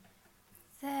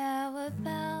were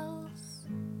bells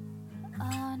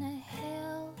on a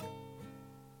hill,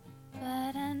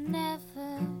 but I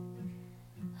never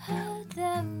heard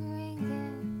them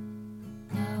ringing.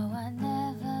 No, I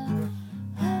never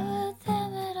heard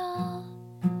them at all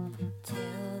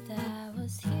till there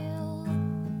was you.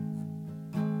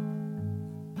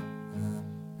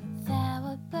 There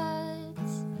were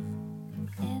birds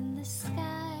in the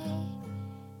sky,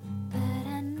 but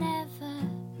I never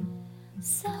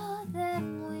saw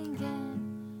them winging.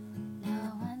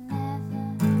 No, I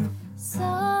never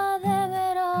saw them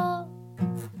at all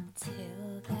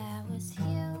till there was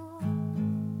you.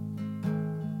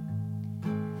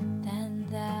 Then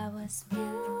there was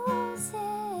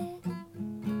music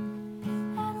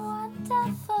and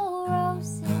wonderful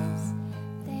roses,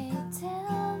 they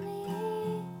tell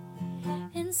me,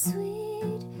 in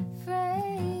sweet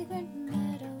fragrant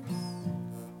meadows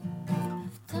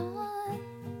of dawn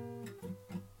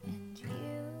and you.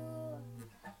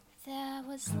 There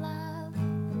was love